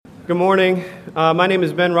Good morning. My name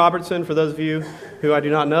is Ben Robertson, for those of you who I do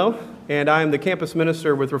not know, and I am the campus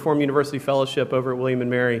minister with Reformed University Fellowship over at William &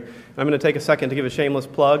 Mary. I'm going to take a second to give a shameless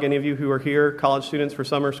plug. Any of you who are here, college students for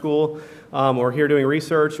summer school, or here doing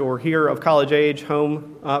research, or here of college age,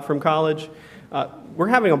 home from college, we're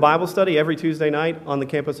having a Bible study every Tuesday night on the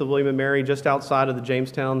campus of William & Mary, just outside of the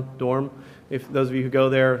Jamestown dorm. If those of you who go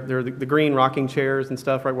there, there are the green rocking chairs and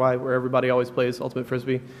stuff, right, where everybody always plays Ultimate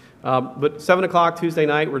Frisbee. But 7 o'clock Tuesday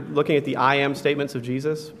night, we're looking at the I am statements of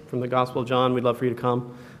Jesus from the Gospel of John. We'd love for you to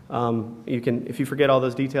come. You can, if you forget all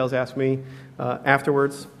those details, ask me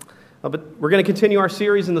afterwards. But we're going to continue our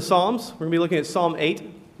series in the Psalms. We're going to be looking at Psalm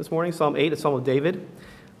 8 this morning. Psalm 8, a Psalm of David,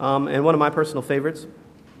 and one of my personal favorites.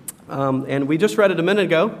 And we just read it a minute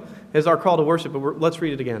ago as our call to worship, but let's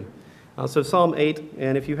read it again. So Psalm 8,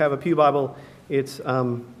 and if you have a pew Bible, it's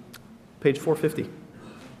page 450.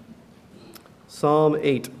 Psalm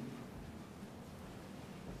 8.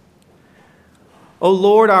 O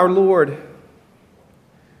Lord, our Lord,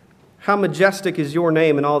 how majestic is your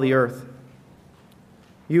name in all the earth.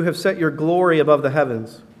 You have set your glory above the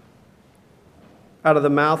heavens. Out of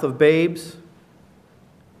the mouth of babes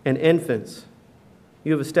and infants,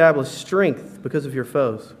 you have established strength because of your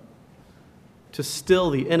foes, to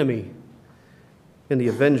still the enemy and the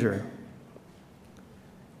avenger.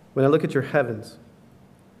 When I look at your heavens,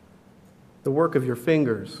 the work of your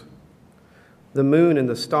fingers, the moon and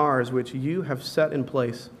the stars which you have set in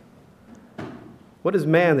place, what is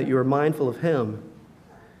man that you are mindful of him,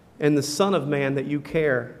 and the Son of Man that you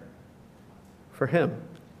care for him?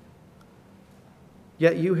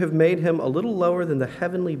 Yet you have made him a little lower than the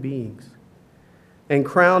heavenly beings, and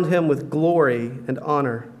crowned him with glory and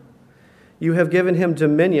honor. You have given him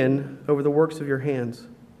dominion over the works of your hands,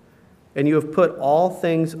 and you have put all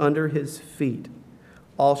things under his feet,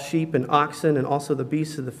 all sheep and oxen, and also the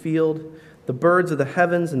beasts of the field, the birds of the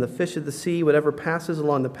heavens and the fish of the sea, whatever passes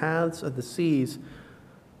along the paths of the seas.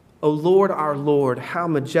 O Lord, our Lord, how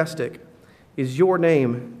majestic is your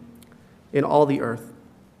name in all the earth.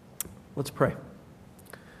 Let's pray.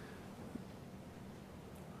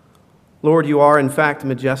 Lord, you are in fact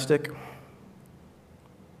majestic,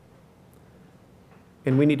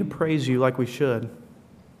 and we need to praise you like we should.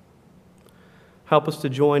 Help us to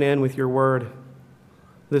join in with your word,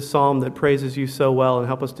 this psalm that praises you so well, and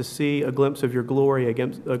help us to see a glimpse of your glory,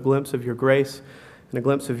 a glimpse of your grace, and a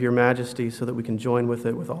glimpse of your majesty so that we can join with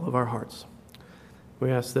it with all of our hearts. We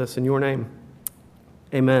ask this in your name.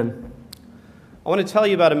 Amen. I want to tell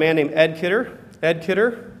you about a man named Ed Kidder. Ed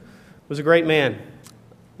Kidder was a great man.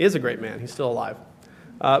 Is a great man. He's still alive.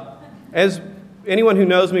 As anyone who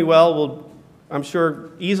knows me well will, I'm sure,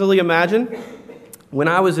 easily imagine, when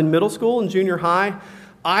I was in middle school and junior high,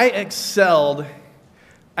 I excelled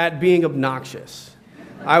at being obnoxious.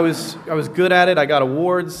 I was good at it. I got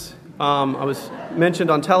awards. I was mentioned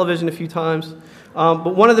on television a few times.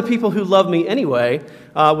 But one of the people who loved me anyway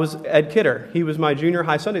was Ed Kidder. He was my junior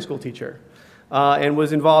high Sunday school teacher. And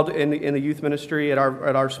was involved in the youth ministry at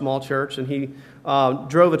our small church, and he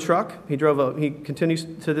drove a truck. He continues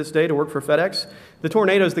to this day to work for FedEx. The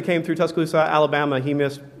tornadoes that came through Tuscaloosa, Alabama, he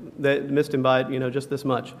missed him by just this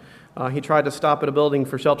much. He tried to stop at a building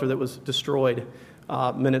for shelter that was destroyed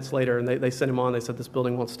minutes later, and they sent him on. They said, "This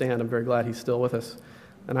building won't stand." I'm very glad he's still with us,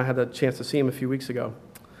 and I had the chance to see him a few weeks ago.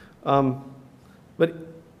 But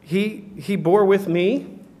he bore with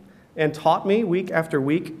me and taught me week after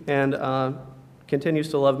week, and continues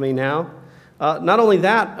to love me now. Not only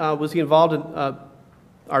that was he involved in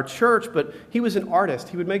our church, but he was an artist.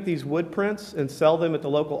 He would make these wood prints and sell them at the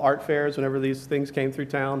local art fairs whenever these things came through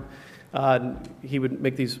town. He would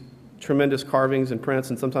make these tremendous carvings and prints,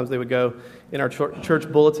 and sometimes they would go in our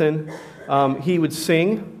church bulletin. He would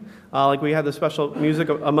sing, like we had the special music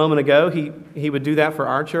a moment ago. He would do that for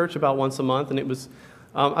our church about once a month, and it was...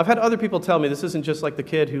 I've had other people tell me this isn't just like the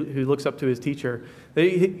kid who looks up to his teacher.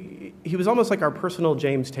 He was almost like our personal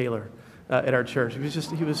James Taylor at our church.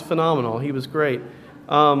 He was phenomenal. He was great.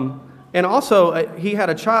 And also, he had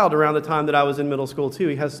a child around the time that I was in middle school, too.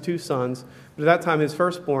 He has 2 sons. But at that time, his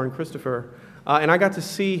firstborn, Christopher. And I got to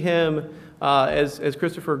see him as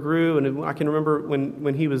Christopher grew. And I can remember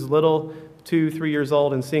when he was little, 2, 3 years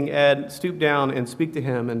old, and seeing Ed stoop down and speak to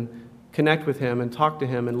him and connect with him and talk to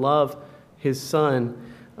him and love his son,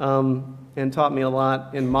 and taught me a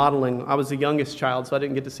lot in modeling. I was the youngest child, so I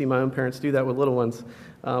didn't get to see my own parents do that with little ones,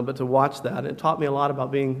 but to watch that. It taught me a lot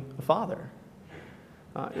about being a father.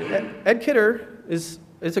 Ed Kidder is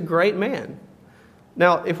a great man.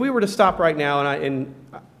 Now, if we were to stop right now and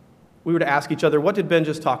we were to ask each other, what did Ben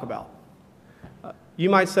just talk about? You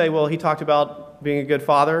might say, well, he talked about being a good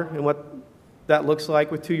father and what that looks like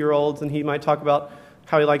with 2-year-olds, and he might talk about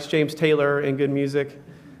how he likes James Taylor and good music.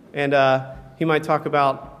 And he might talk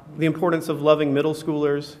about the importance of loving middle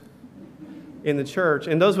schoolers in the church.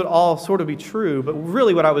 And those would all sort of be true, but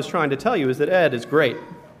really what I was trying to tell you is that Ed is great,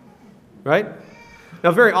 right?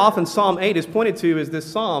 Now, very often Psalm 8 is pointed to as this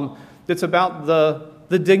psalm that's about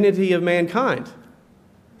the dignity of mankind,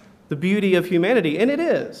 the beauty of humanity, and it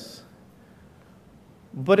is.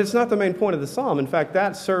 But it's not the main point of the psalm. In fact,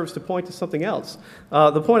 that serves to point to something else.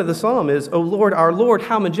 The point of the psalm is, O Lord, our Lord,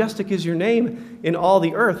 how majestic is your name in all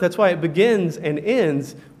the earth. That's why it begins and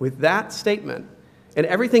ends with that statement. And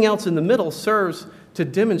everything else in the middle serves to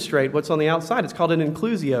demonstrate what's on the outside. It's called an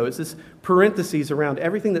inclusio. It's this parentheses around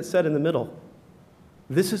everything that's said in the middle.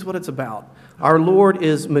 This is what it's about. Our Lord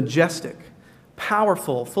is majestic,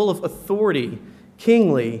 powerful, full of authority,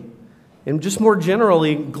 kingly, and just more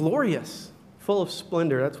generally, glorious, full of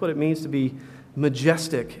splendor. That's what it means to be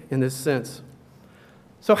majestic in this sense.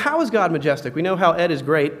 So how is God majestic? We know how Ed is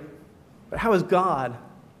great, but how is God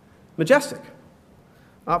majestic?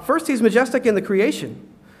 First, he's majestic in the creation.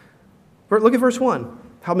 Look at verse 1.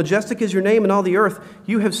 How majestic is your name in all the earth.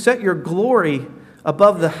 You have set your glory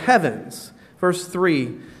above the heavens. Verse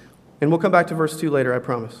 3. And we'll come back to verse 2 later, I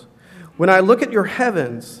promise. When I look at your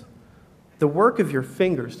heavens, the work of your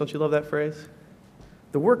fingers. Don't you love that phrase?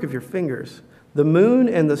 The work of your fingers. The moon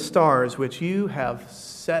and the stars which you have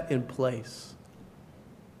set in place.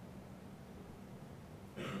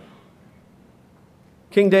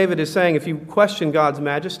 King David is saying, if you question God's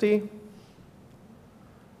majesty,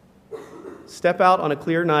 step out on a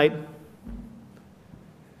clear night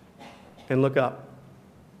and look up.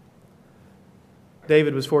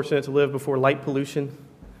 David was fortunate to live before light pollution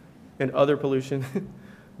and other pollution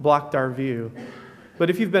blocked our view. But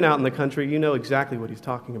if you've been out in the country, you know exactly what he's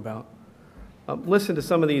talking about. Listen to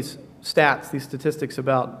some of these stats, these statistics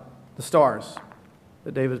about the stars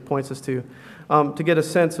that David points us to get a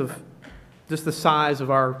sense of just the size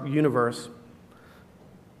of our universe.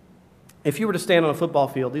 If you were to stand on a football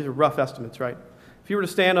field, these are rough estimates, right? If you were to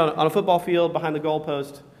stand on a football field behind the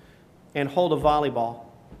goalpost and hold a volleyball,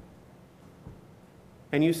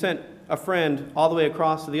 and you sent a friend all the way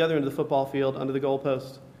across to the other end of the football field under the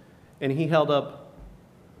goalpost, and he held up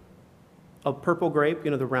a purple grape,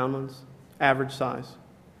 the round ones, average size.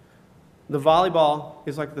 The volleyball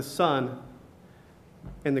is like the sun,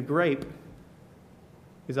 and the grape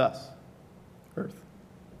is us. Earth.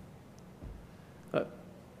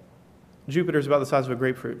 Jupiter's about the size of a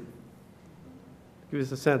grapefruit. Give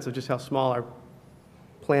us a sense of just how small our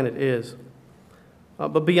planet is.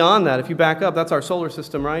 But beyond that, if you back up, that's our solar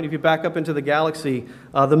system, right? If you back up into the galaxy,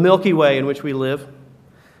 the Milky Way in which we live.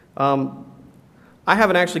 I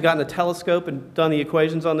haven't actually gotten a telescope and done the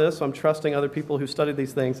equations on this, so I'm trusting other people who studied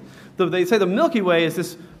these things. They say the Milky Way is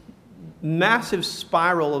this massive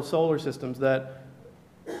spiral of solar systems that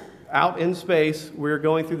out in space, we're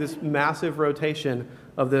going through this massive rotation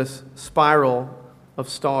of this spiral of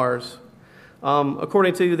stars.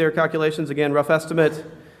 According to their calculations, again, rough estimate,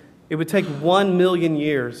 it would take 1 million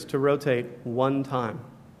years to rotate one time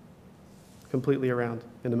completely around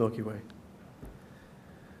in the Milky Way.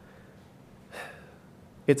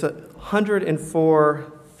 It's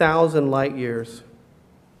 104,000 light years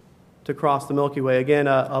to cross the Milky Way. Again,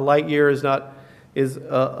 a light year is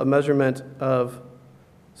a measurement of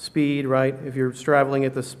speed, right? If you're traveling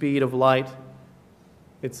at the speed of light,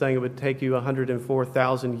 it's saying it would take you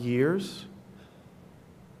 104,000 years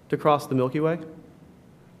to cross the Milky Way.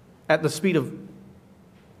 At the speed of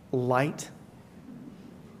light.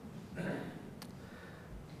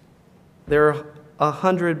 There are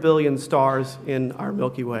 100 billion stars in our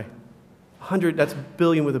Milky Way. 100, that's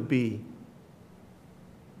billion with a B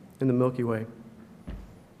in the Milky Way.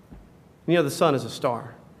 The sun is a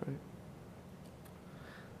star.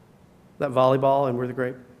 That volleyball, and we're the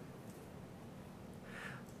grape.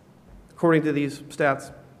 According to these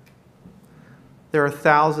stats, there are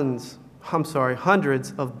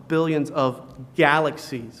hundreds of billions of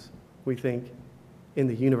galaxies, we think, in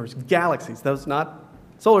the universe. Galaxies, those not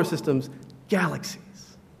solar systems,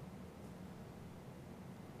 galaxies.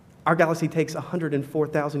 Our galaxy takes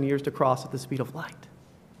 104,000 years to cross at the speed of light.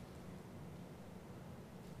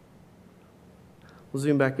 We'll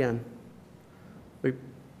zoom back in. We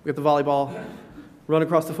get the volleyball, run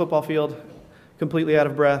across the football field, completely out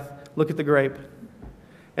of breath, look at the grape,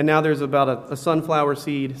 and now there's about a sunflower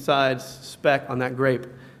seed size speck on that grape,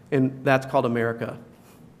 and that's called America.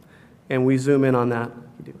 And we zoom in on that.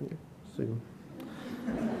 Zoom.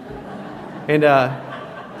 And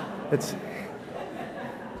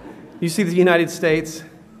you see the United States,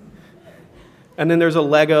 and then there's a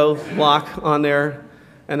Lego block on there,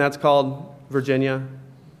 and that's called Virginia.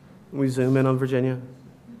 We zoom in on Virginia,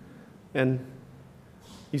 and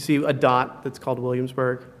you see a dot that's called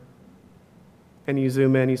Williamsburg. And you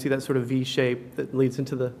zoom in, you see that sort of V shape that leads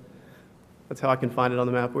into that's how I can find it on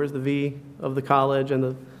the map. Where's the V of the college and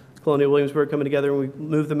the Colonial Williamsburg coming together? And we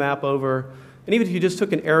move the map over. And even if you just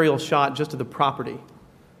took an aerial shot just of the property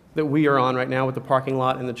that we are on right now with the parking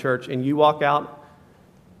lot and the church, and you walk out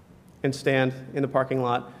and stand in the parking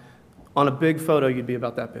lot, on a big photo, you'd be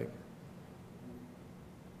about that big.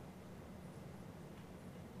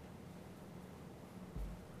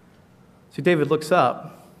 See, David looks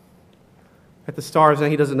up at the stars, and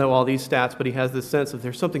he doesn't know all these stats, but he has this sense of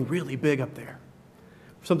there's something really big up there,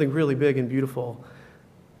 something really big and beautiful,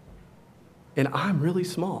 and I'm really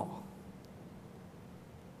small.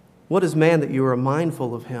 What is man that you are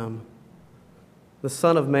mindful of him, the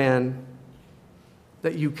Son of Man,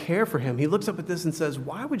 that you care for him? He looks up at this and says,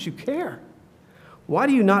 why would you care? Why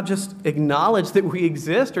do you not just acknowledge that we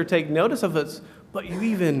exist or take notice of us, but you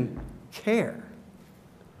even care?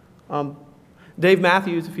 Dave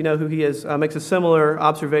Matthews, if you know who he is, makes a similar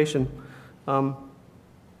observation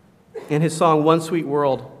in his song, One Sweet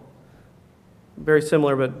World. Very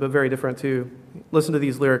similar, but very different too. Listen to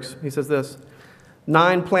these lyrics. He says this: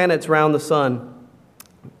 9 planets round the sun,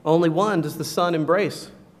 only one does the sun embrace.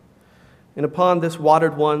 And upon this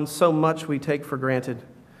watered one, so much we take for granted.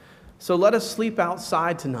 So let us sleep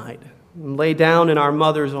outside tonight and lay down in our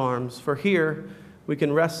mother's arms, for here we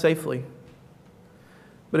can rest safely.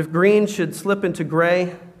 But if green should slip into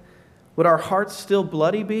gray, would our hearts still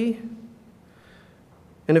bloody be?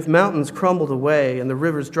 And if mountains crumbled away and the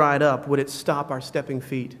rivers dried up, would it stop our stepping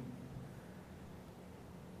feet?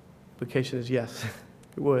 The implication is yes,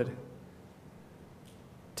 it would.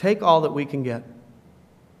 Take all that we can get.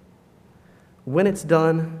 When it's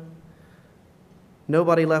done,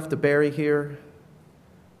 nobody left to bury here,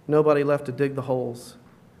 nobody left to dig the holes.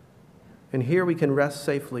 And here we can rest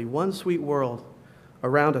safely. One sweet world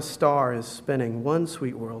around a star is spinning, one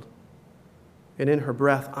sweet world. And in her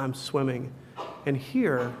breath I'm swimming. And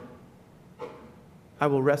here I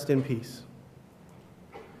will rest in peace.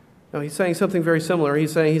 Now he's saying something very similar.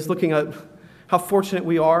 He's looking at how fortunate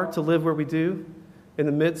we are to live where we do in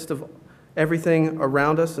the midst of everything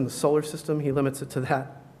around us in the solar system. He limits it to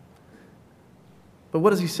that. But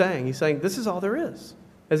what is he saying? He's saying this is all there is.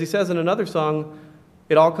 As he says in another song,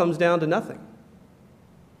 it all comes down to nothing.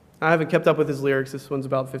 I haven't kept up with his lyrics. This one's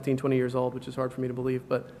about 15, 20 years old, which is hard for me to believe,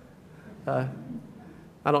 but I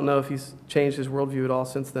don't know if he's changed his worldview at all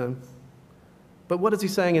since then. But what is he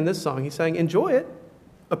saying in this song? He's saying, enjoy it,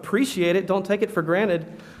 appreciate it, don't take it for granted,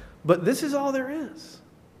 but this is all there is.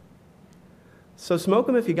 So smoke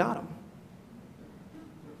them if you got them.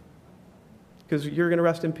 Because you're going to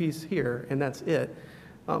rest in peace here, and that's it.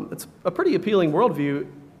 It's a pretty appealing worldview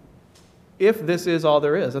if this is all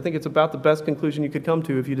there is. I think it's about the best conclusion you could come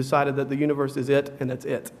to if you decided that the universe is it, and that's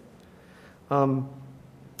it. And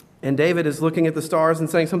David is looking at the stars and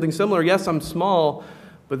saying something similar. Yes, I'm small,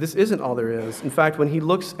 but this isn't all there is. In fact, when he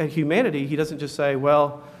looks at humanity, he doesn't just say,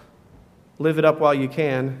 well, live it up while you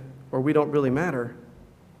can, or we don't really matter.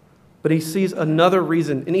 But he sees another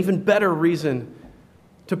reason, an even better reason,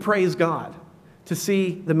 to praise God, to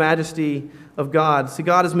see the majesty of God. See,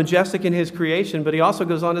 God is majestic in his creation, but he also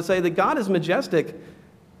goes on to say that God is majestic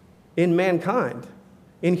in mankind,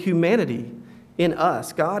 in humanity, in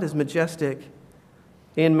us. God is majestic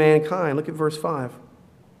in mankind. Look at verse 5.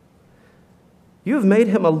 You have made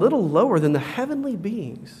him a little lower than the heavenly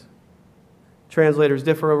beings. Translators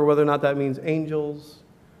differ over whether or not that means angels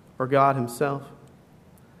or God himself.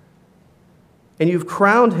 And you've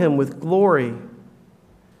crowned him with glory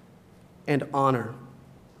and honor.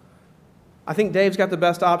 I think Dave's got the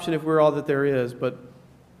best option if we're all that there is, but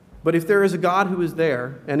if there is a God who is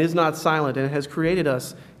there and is not silent and has created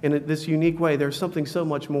us in this unique way, there's something so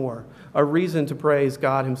much more, a reason to praise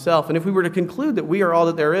God himself. And if we were to conclude that we are all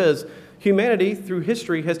that there is, humanity through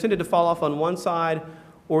history has tended to fall off on one side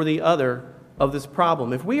or the other of this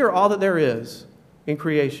problem. If we are all that there is in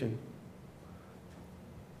creation,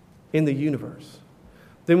 in the universe,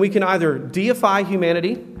 then we can either deify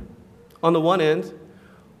humanity on the one end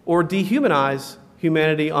or dehumanize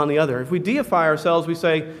humanity on the other. If we deify ourselves, we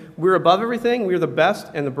say we're above everything, we're the best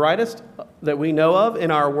and the brightest that we know of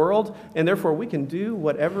in our world, and therefore we can do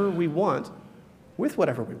whatever we want with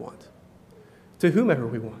whatever we want, to whomever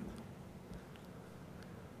we want.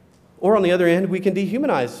 Or on the other end, we can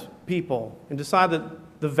dehumanize people and decide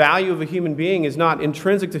that the value of a human being is not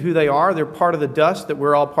intrinsic to who they are. They're part of the dust that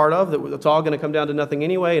we're all part of, that it's all going to come down to nothing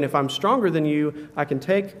anyway, and if I'm stronger than you, I can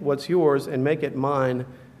take what's yours and make it mine.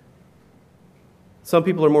 Some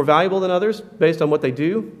people are more valuable than others based on what they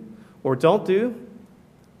do or don't do.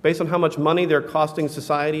 based on how much money they're costing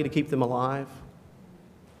society to keep them alive.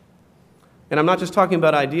 And I'm not just talking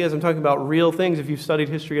about ideas, I'm talking about real things. If you've studied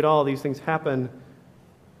history at all, these things happen.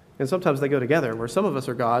 And sometimes they go together, where some of us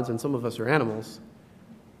are gods and some of us are animals.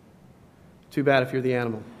 Too bad if you're the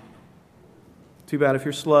animal. Too bad if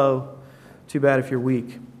you're slow. Too bad if you're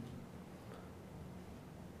weak.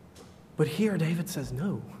 But here David says,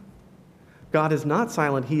 no. God is not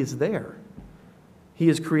silent, He is there. He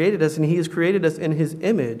has created us, and He has created us in His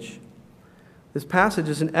image. This passage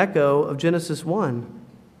is an echo of Genesis 1.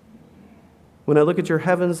 When I look at your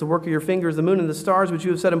heavens, the work of your fingers, the moon and the stars which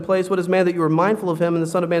you have set in place, what is man that you are mindful of him, and the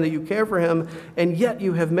son of man that you care for him? And yet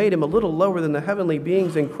you have made him a little lower than the heavenly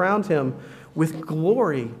beings and crowned him with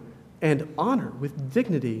glory and honor, with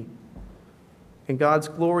dignity. And God's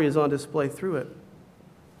glory is on display through it.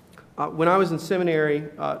 When I was in seminary,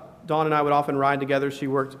 Dawn and I would often ride together. She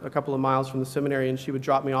worked a couple of miles from the seminary, and she would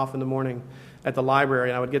drop me off in the morning at the library.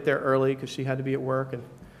 And I would get there early because she had to be at work, and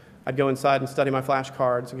I'd go inside and study my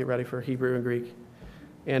flashcards and get ready for Hebrew and Greek.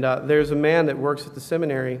 And there's a man that works at the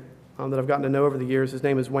seminary that I've gotten to know over the years. His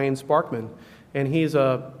name is Wayne Sparkman, and he's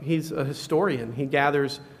a historian. He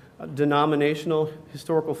gathers denominational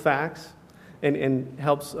historical facts and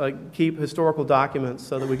helps keep historical documents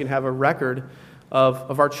so that we can have a record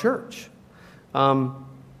of our church.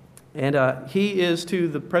 He is to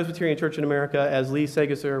the Presbyterian Church in America as Lee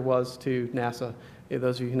Sagasser was to NASA.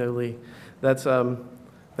 Those of you who know Lee, that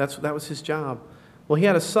was his job. Well, he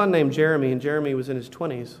had a son named Jeremy, and Jeremy was in his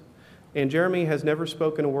 20s. And Jeremy has never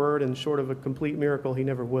spoken a word, and short of a complete miracle, he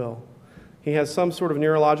never will. He has some sort of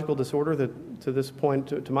neurological disorder that, to this point,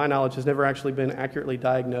 to my knowledge, has never actually been accurately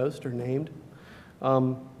diagnosed or named.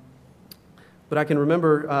 But I can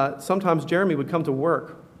remember sometimes Jeremy would come to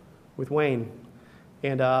work with Wayne,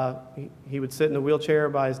 and he would sit in a wheelchair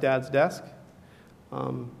by his dad's desk.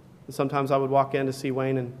 Sometimes I would walk in to see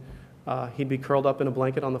Wayne, and he'd be curled up in a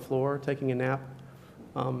blanket on the floor, taking a nap.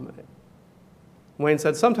 Wayne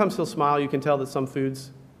said sometimes he'll smile. You can tell that some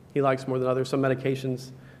foods he likes more than others, some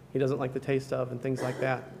medications he doesn't like the taste of, and things like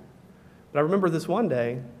that. But I remember this one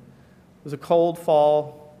day. It was a cold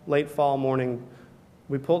fall, late fall morning.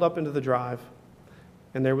 We pulled up into the drive,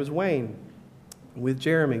 and there was Wayne with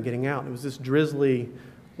Jeremy getting out. It was this drizzly,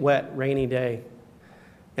 wet, rainy day.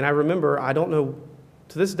 And I remember, I don't know,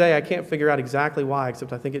 to this day, I can't figure out exactly why,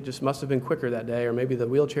 except I think it just must have been quicker that day, or maybe the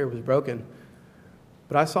wheelchair was broken.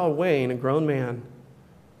 But I saw Wayne, a grown man,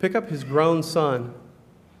 pick up his grown son,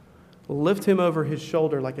 lift him over his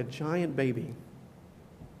shoulder like a giant baby,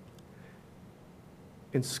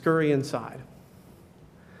 and scurry inside.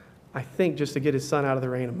 I think just to get his son out of the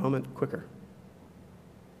rain a moment quicker,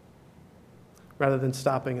 rather than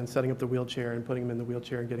stopping and setting up the wheelchair and putting him in the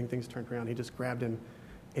wheelchair and getting things turned around. He just grabbed him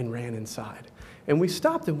and ran inside. And we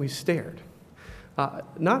stopped and we stared.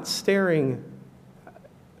 Not staring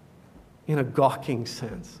in a gawking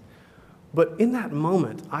sense, but in that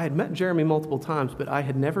moment, I had met Jeremy multiple times, but I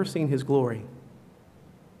had never seen his glory.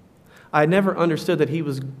 I had never understood that he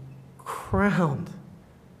was crowned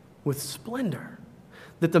with splendor,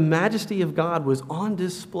 that the majesty of God was on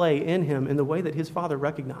display in him in the way that his father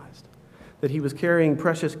recognized, that he was carrying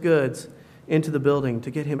precious goods into the building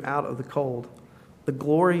to get him out of the cold. The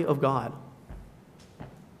glory of God,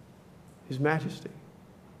 His majesty.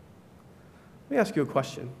 Let me ask you a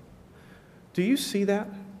question. Do you see that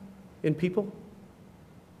in people?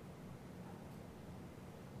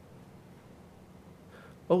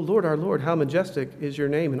 Oh, Lord, our Lord, how majestic is your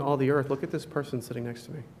name in all the earth. Look at this person sitting next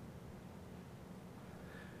to me.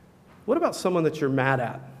 What about someone that you're mad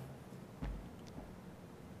at?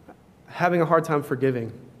 Having a hard time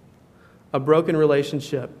forgiving? A broken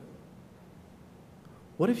relationship?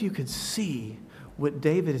 What if you could see what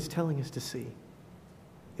David is telling us to see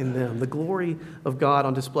in them? The glory of God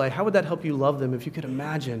on display. How would that help you love them if you could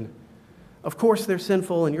imagine? Of course they're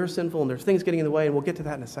sinful and you're sinful and there's things getting in the way, and we'll get to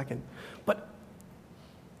that in a second. But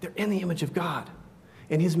they're in the image of God,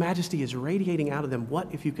 and His majesty is radiating out of them. What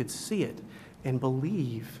if you could see it and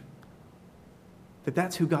believe that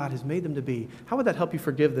that's who God has made them to be? How would that help you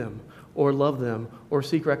forgive them or love them or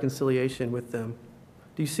seek reconciliation with them?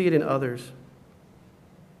 Do you see it in others?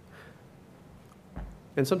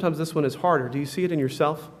 And sometimes this one is harder. Do you see it in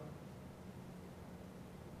yourself?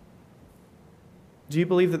 Do you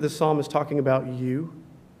believe that this psalm is talking about you?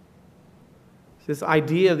 This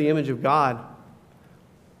idea of the image of God.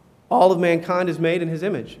 All of mankind is made in His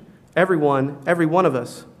image. Everyone, every one of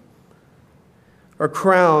us, are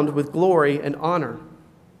crowned with glory and honor.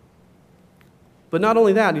 But not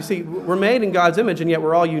only that, you see, we're made in God's image, and yet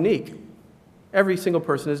we're all unique. Every single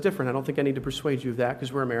person is different. I don't think I need to persuade you of that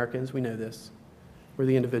because we're Americans. We know this. We're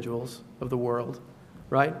the individuals of the world.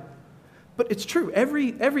 right? But it's true.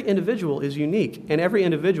 Every individual is unique, and every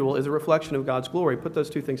individual is a reflection of God's glory. Put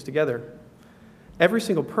those two things together. Every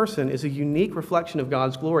single person is a unique reflection of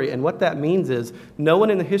God's glory, and what that means is no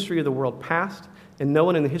one in the history of the world past and no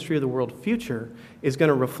one in the history of the world future is going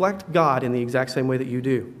to reflect God in the exact same way that you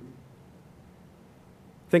do.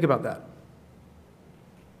 Think about that.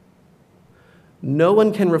 No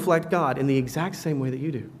one can reflect God in the exact same way that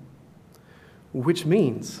you do, which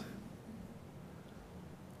means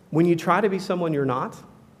when you try to be someone you're not,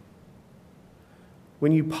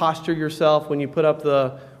 when you posture yourself, when you put up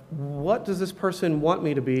the, what does this person want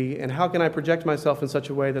me to be, and how can I project myself in such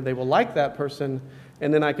a way that they will like that person,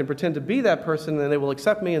 and then I can pretend to be that person, and then they will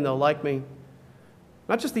accept me and they'll like me.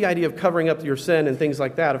 Not just the idea of covering up your sin and things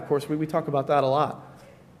like that. Of course, we talk about that a lot.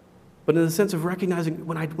 But in the sense of recognizing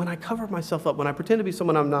when I cover myself up, when I pretend to be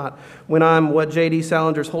someone I'm not, when I'm what J.D.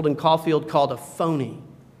 Salinger's Holden Caulfield called a phony.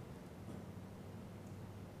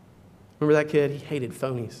 Remember that kid? He hated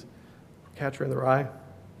phonies. Catcher in the Rye.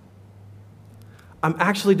 I'm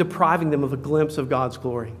actually depriving them of a glimpse of God's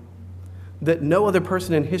glory that no other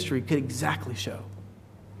person in history could exactly show.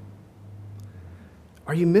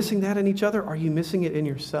 Are you missing that in each other? Are you missing it in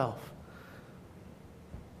yourself?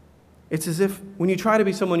 It's as if when you try to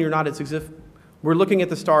be someone you're not, it's as if we're looking at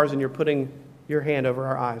the stars and you're putting your hand over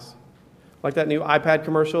our eyes. Like that new iPad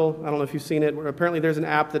commercial. I don't know if you've seen it. Where apparently there's an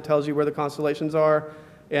app that tells you where the constellations are.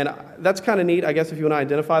 And that's kind of neat, I guess, if you want to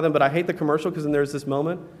identify them. But I hate the commercial because then there's this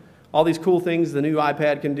moment. All these cool things the new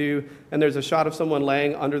iPad can do. And there's a shot of someone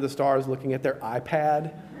laying under the stars looking at their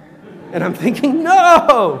iPad. And I'm thinking,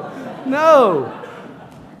 no.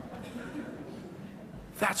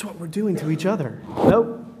 That's what we're doing to each other.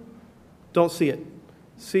 Nope. Don't see it.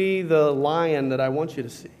 See the lion that I want you to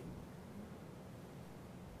see.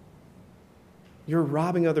 You're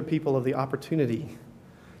robbing other people of the opportunity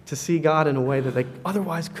to see God in a way that they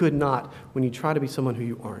otherwise could not when you try to be someone who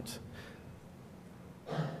you aren't.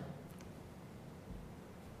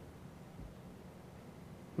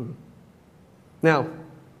 Now,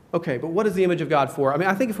 okay, but what is the image of God for? I mean,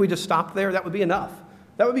 I think if we just stopped there, that would be enough.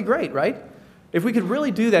 That would be great, right? If we could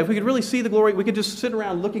really do that, if we could really see the glory, we could just sit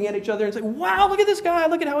around looking at each other and say, wow, look at this guy.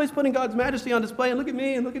 Look at how he's putting God's majesty on display. And look at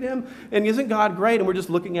me and look at him. And isn't God great? And we're just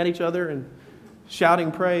looking at each other and shouting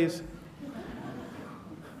praise.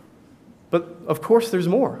 But of course there's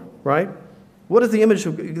more, right? What is the image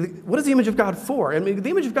of God for? I mean, the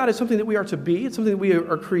image of God is something that we are to be. It's something that we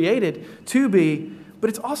are created to be. But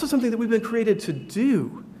it's also something that we've been created to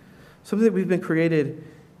do. Something that we've been created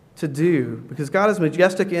to do. Because God is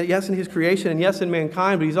majestic, yes, in his creation and yes, in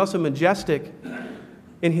mankind, but he's also majestic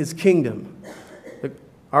in his kingdom.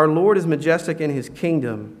 Our Lord is majestic in his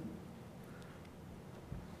kingdom.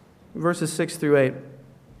 Verses 6 through 8.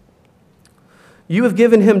 You have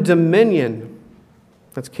given him dominion,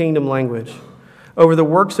 that's kingdom language, over the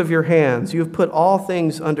works of your hands. You have put all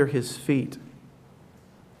things under his feet.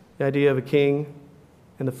 The idea of a king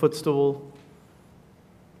and the footstool,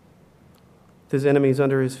 his enemies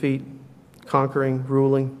under his feet, conquering,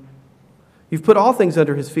 ruling. You've put all things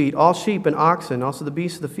under his feet, all sheep and oxen, also the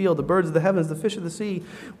beasts of the field, the birds of the heavens, the fish of the sea,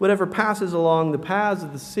 whatever passes along the paths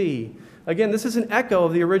of the sea. Again, this is an echo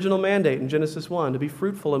of the original mandate in Genesis 1, to be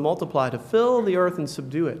fruitful and multiply, to fill the earth and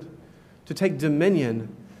subdue it, to take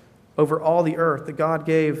dominion over all the earth that God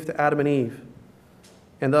gave to Adam and Eve,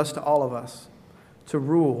 and thus to all of us, to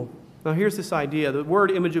rule. Now here's this idea. The word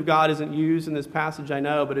image of God isn't used in this passage, I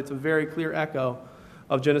know, but it's a very clear echo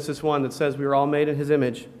of Genesis 1 that says we were all made in his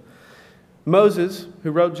image. Moses, who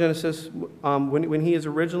wrote Genesis, when he is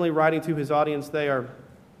originally writing to his audience, they are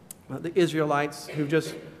the Israelites who've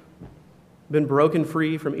just been broken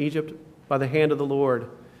free from Egypt by the hand of the Lord.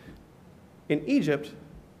 In Egypt,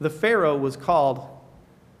 the Pharaoh was called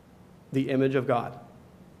the image of God.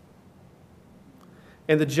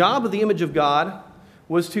 And the job of the image of God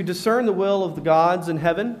was to discern the will of the gods in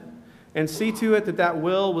heaven and see to it that that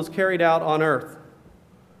will was carried out on earth.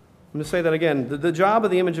 I'm going to say that again. The job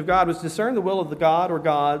of the image of God was to discern the will of the god or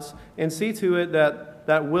gods and see to it that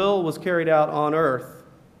that will was carried out on earth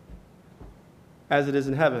as it is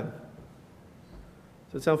in heaven.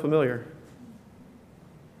 Does it sound familiar?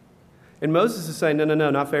 And Moses is saying, no,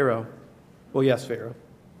 not Pharaoh. Well, yes, Pharaoh,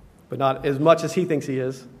 but not as much as he thinks he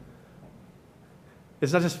is.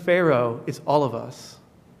 It's not just Pharaoh, it's all of us.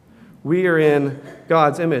 We are in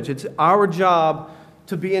God's image. It's our job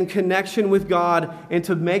to be in connection with God and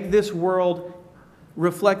to make this world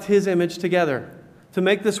reflect his image together, to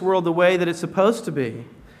make this world the way that it's supposed to be,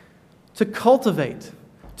 to cultivate,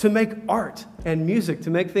 to make art and music, to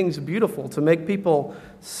make things beautiful, to make people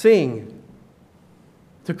sing,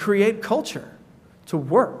 to create culture, to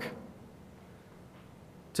work.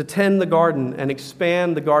 to tend the garden and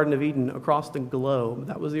expand the Garden of Eden across the globe.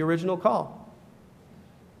 That was the original call.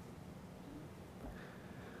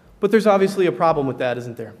 But there's obviously a problem with that,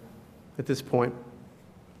 isn't there, at this point?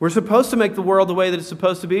 We're supposed to make the world the way that it's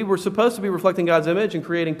supposed to be. We're supposed to be reflecting God's image and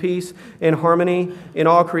creating peace and harmony in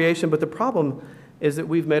all creation. But the problem is that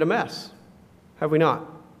we've made a mess. Have we not?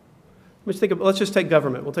 Let's just take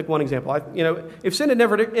government. We'll take one example. If sin had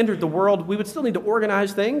never entered the world, we would still need to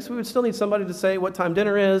organize things. We would still need somebody to say what time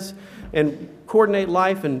dinner is and coordinate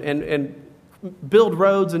life and build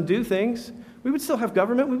roads and do things. We would still have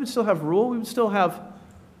government. We would still have rule. We would still have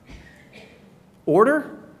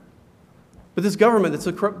order. But this government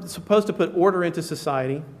that's supposed to put order into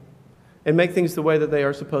society and make things the way that they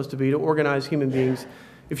are supposed to be, to organize human beings.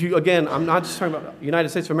 I'm not just talking about the United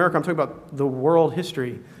States of America, I'm talking about the world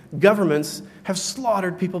history. Governments have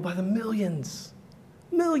slaughtered people by the millions.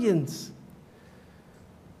 Millions.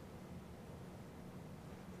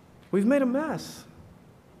 We've made a mess.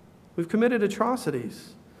 We've committed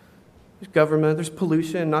atrocities. There's government, there's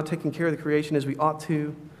pollution, not taking care of the creation as we ought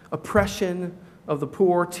to, oppression of the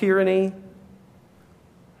poor, tyranny,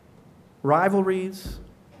 rivalries,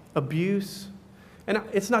 abuse. And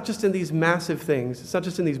it's not just in these massive things. It's not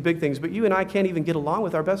just in these big things. But you and I can't even get along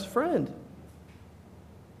with our best friend.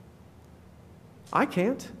 I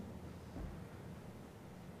can't.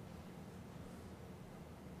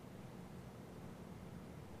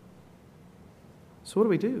 So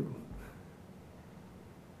what do?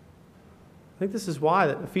 I think this is why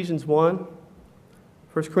that Ephesians 1,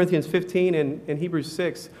 1 Corinthians 15, and Hebrews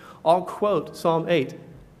 6 all quote Psalm 8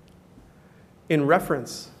 in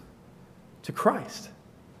reference to Christ.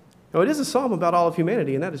 Now, it is a psalm about all of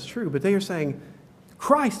humanity, and that is true, but they are saying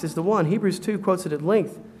Christ is the one. Hebrews 2 quotes it at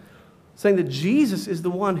length, saying that Jesus is the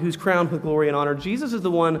one who's crowned with glory and honor. Jesus is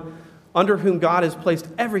the one under whom God has placed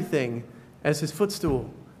everything as his footstool.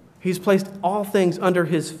 He's placed all things under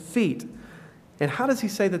his feet. And how does he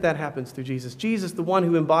say that that happens through Jesus? Jesus, the one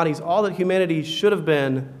who embodies all that humanity should have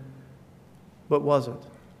been, but wasn't.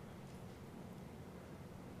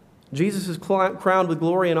 Jesus is crowned with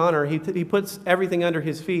glory and honor. He puts everything under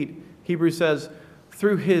his feet. Hebrews says,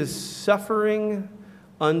 through his suffering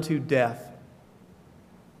unto death.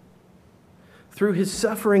 Through his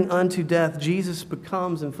suffering unto death, Jesus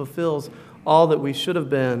becomes and fulfills all that we should have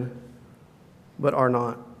been, but are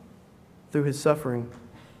not. Through his suffering.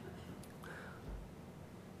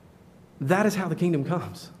 That is how the kingdom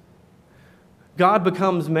comes. God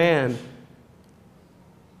becomes man,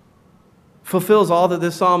 fulfills all that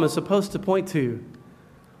this psalm is supposed to point to,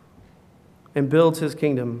 and builds his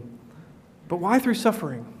kingdom. But why through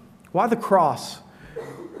suffering? Why the cross?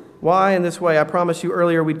 Why in this way? I promised you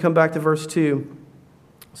earlier we'd come back to verse 2.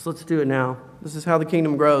 So let's do it now. This is how the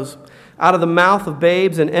kingdom grows. Out of the mouth of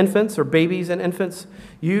babes and infants, or babies and infants,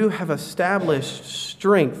 you have established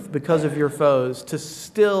strength because of your foes, to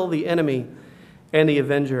still the enemy and the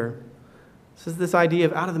avenger. This is this idea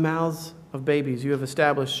of out of the mouths of babies, you have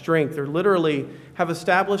established strength, or literally have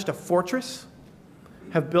established a fortress,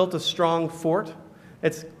 have built a strong fort.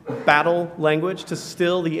 It's battle language, to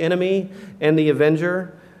still the enemy and the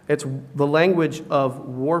avenger. It's the language of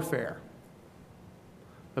warfare,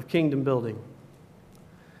 of kingdom building.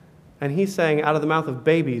 And he's saying, out of the mouth of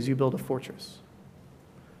babies, you build a fortress.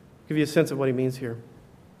 I'll give you a sense of what he means here.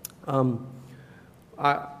 Dawn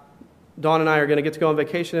and I are going to get to go on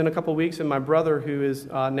vacation in a couple weeks, and my brother, who is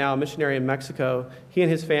now a missionary in Mexico, he and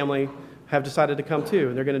his family have decided to come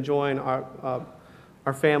too. They're going to join our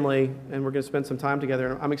family, and we're going to spend some time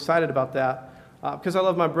together. And I'm excited about that because I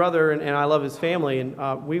love my brother and I love his family,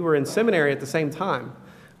 and we were in seminary at the same time.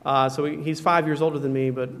 He's 5 years older than me,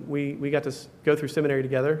 but we got to go through seminary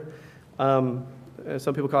together.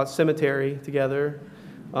 Some people call it cemetery together.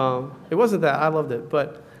 It wasn't that. I loved it.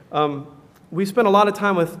 But we spent a lot of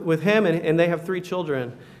time with him, and they have 3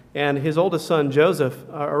 children. And his oldest son, Joseph,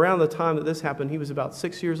 around the time that this happened, he was about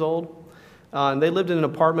 6 years old. And they lived in an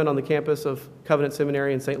apartment on the campus of Covenant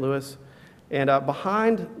Seminary in St. Louis. And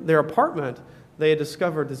behind their apartment, they had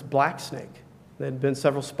discovered this black snake. There had been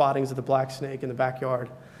several spottings of the black snake in the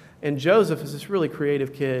backyard. And Joseph is this really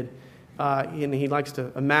creative kid, and he likes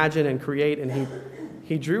to imagine and create, and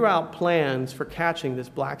he drew out plans for catching this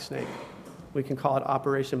black snake. We can call it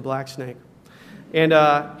Operation Black Snake. And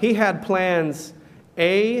he had plans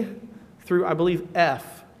A through, I believe,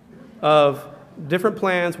 F of different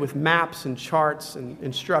plans with maps and charts and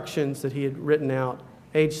instructions that he had written out,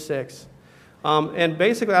 age 6. And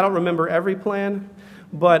basically, I don't remember every plan,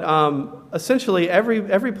 but essentially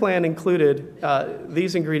every plan included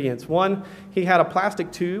these ingredients. One, he had a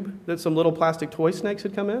plastic tube that some little plastic toy snakes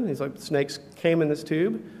had come in. He's like, snakes came in this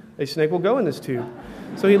tube. A snake will go in this tube.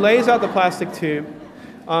 So he lays out the plastic tube.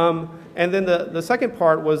 And then the second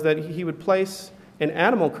part was that he would place an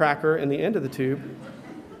animal cracker in the end of the tube.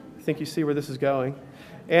 I think you see where this is going.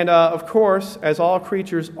 And of course, as all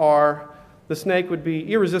creatures are, the snake would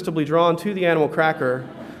be irresistibly drawn to the animal cracker,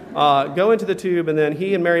 go into the tube, and then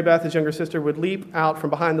he and Mary Beth, his younger sister, would leap out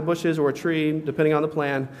from behind the bushes or a tree, depending on the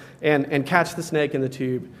plan, and catch the snake in the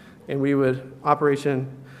tube. And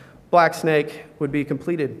Operation Black Snake would be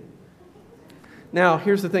completed. Now,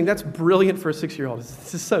 here's the thing. That's brilliant for a 6-year-old.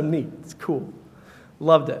 This is so neat. It's cool.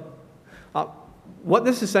 Loved it. What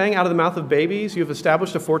this is saying, out of the mouth of babies, you have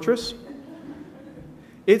established a fortress.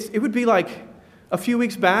 It would be like a few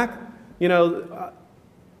weeks back,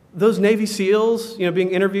 those Navy SEALs,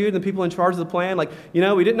 being interviewed, and the people in charge of the plan, we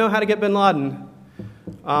didn't know how to get bin Laden,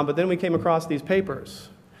 but then we came across these papers.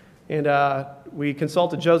 And we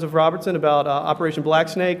consulted Joseph Robertson about Operation Black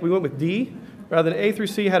Snake. We went with D rather than A through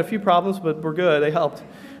C. Had a few problems, but we're good. They helped.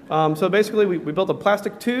 So basically, we built a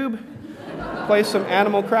plastic tube, placed some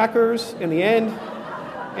animal crackers in the end,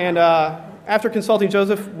 and after consulting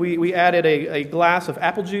Joseph, we added a glass of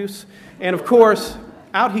apple juice. And of course,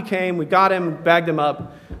 out he came. We got him, bagged him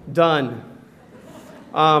up, done.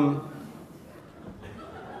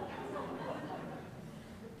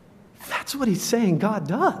 That's what he's saying God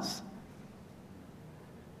does.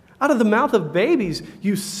 Out of the mouth of babies,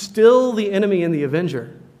 you still the enemy and the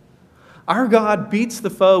avenger. Our God beats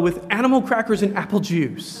the foe with animal crackers and apple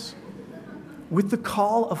juice, with the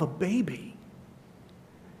call of a baby.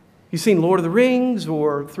 You've seen Lord of the Rings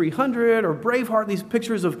or 300 or Braveheart, these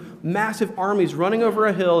pictures of massive armies running over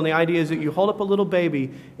a hill, and the idea is that you hold up a little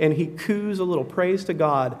baby and he coos a little praise to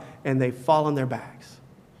God and they fall on their backs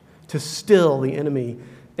to still the enemy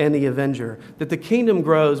and the avenger. That the kingdom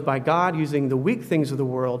grows by God using the weak things of the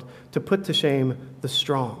world to put to shame the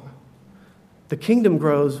strong. The kingdom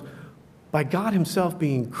grows by God himself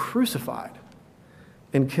being crucified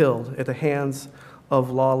and killed at the hands of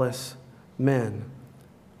lawless men.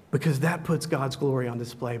 Because that puts God's glory on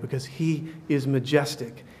display, because he is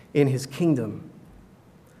majestic in his kingdom.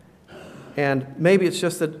 And maybe it's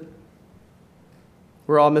just that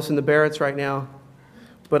we're all missing the Barretts right now,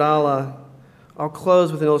 but I'll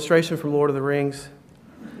close with an illustration from Lord of the Rings.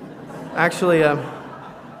 Actually,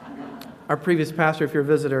 our previous pastor, if you're a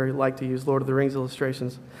visitor, liked to use Lord of the Rings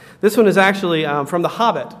illustrations. This one is actually from The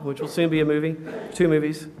Hobbit, which will soon be a movie, 2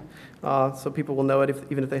 movies. So people will know it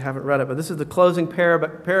even if they haven't read it. But this is the closing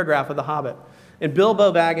paragraph of The Hobbit. And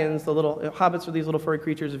Bilbo Baggins, the little hobbits are these little furry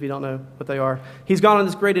creatures, if you don't know what they are. He's gone on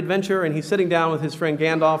this great adventure, and he's sitting down with his friend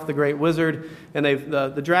Gandalf, the great wizard, and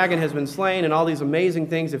the dragon has been slain, and all these amazing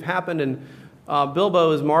things have happened, and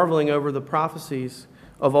Bilbo is marveling over the prophecies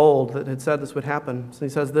of old that had said this would happen. So he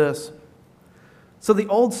says this: "So the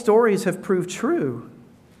old stories have proved true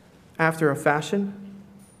after a fashion?"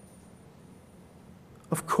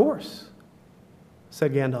 "Of course,"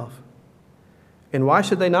 said Gandalf. "And why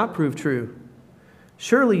should they not prove true?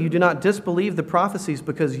 Surely you do not disbelieve the prophecies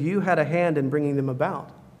because you had a hand in bringing them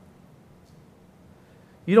about.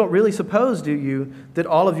 You don't really suppose, do you, that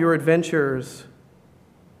all of your adventures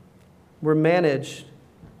were managed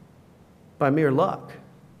by mere luck,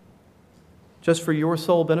 just for your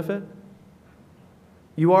sole benefit?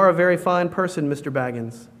 You are a very fine person, Mr.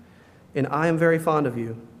 Baggins, and I am very fond of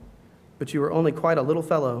you, but you are only quite a little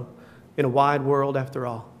fellow in a wide world after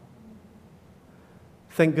all."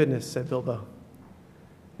 "Thank goodness," said Bilbo.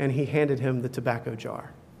 And he handed him the tobacco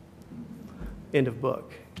jar. End of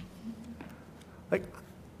book.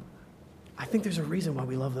 I think there's a reason why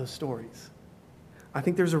we love those stories. I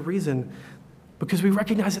think there's a reason because we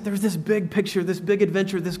recognize that there's this big picture, this big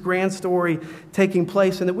adventure, this grand story taking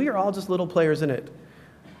place, and that we are all just little players in it.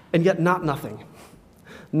 And yet not nothing.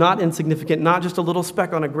 Not insignificant, not just a little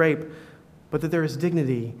speck on a grape, but that there is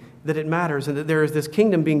dignity, that it matters, and that there is this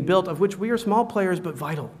kingdom being built of which we are small players but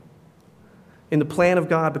vital in the plan of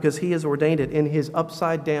God because he has ordained it in his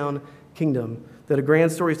upside-down kingdom, that a grand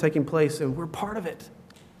story is taking place and we're part of it.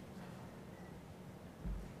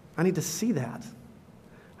 I need to see that.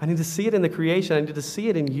 I need to see it in the creation. I need to see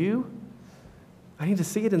it in you. I need to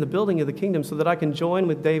see it in the building of the kingdom so that I can join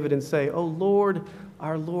with David and say, "Oh Lord,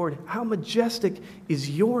 our Lord, how majestic is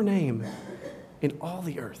your name in all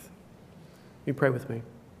the earth." You pray with me.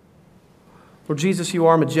 Lord Jesus, you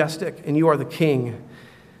are majestic and you are the King.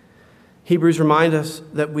 Hebrews remind us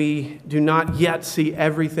that we do not yet see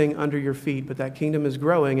everything under your feet, but that kingdom is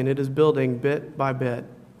growing and it is building bit by bit.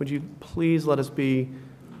 Would you please let us be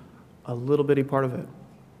a little bitty part of it?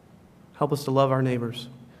 Help us to love our neighbors.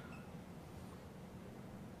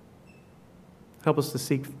 Help us to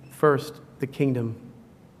seek first the kingdom.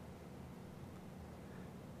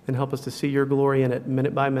 and help us to see your glory in it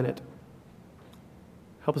minute by minute.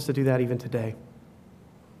 Help us to do that even today.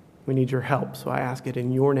 We need your help, so I ask it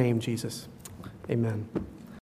in your name, Jesus. Amen.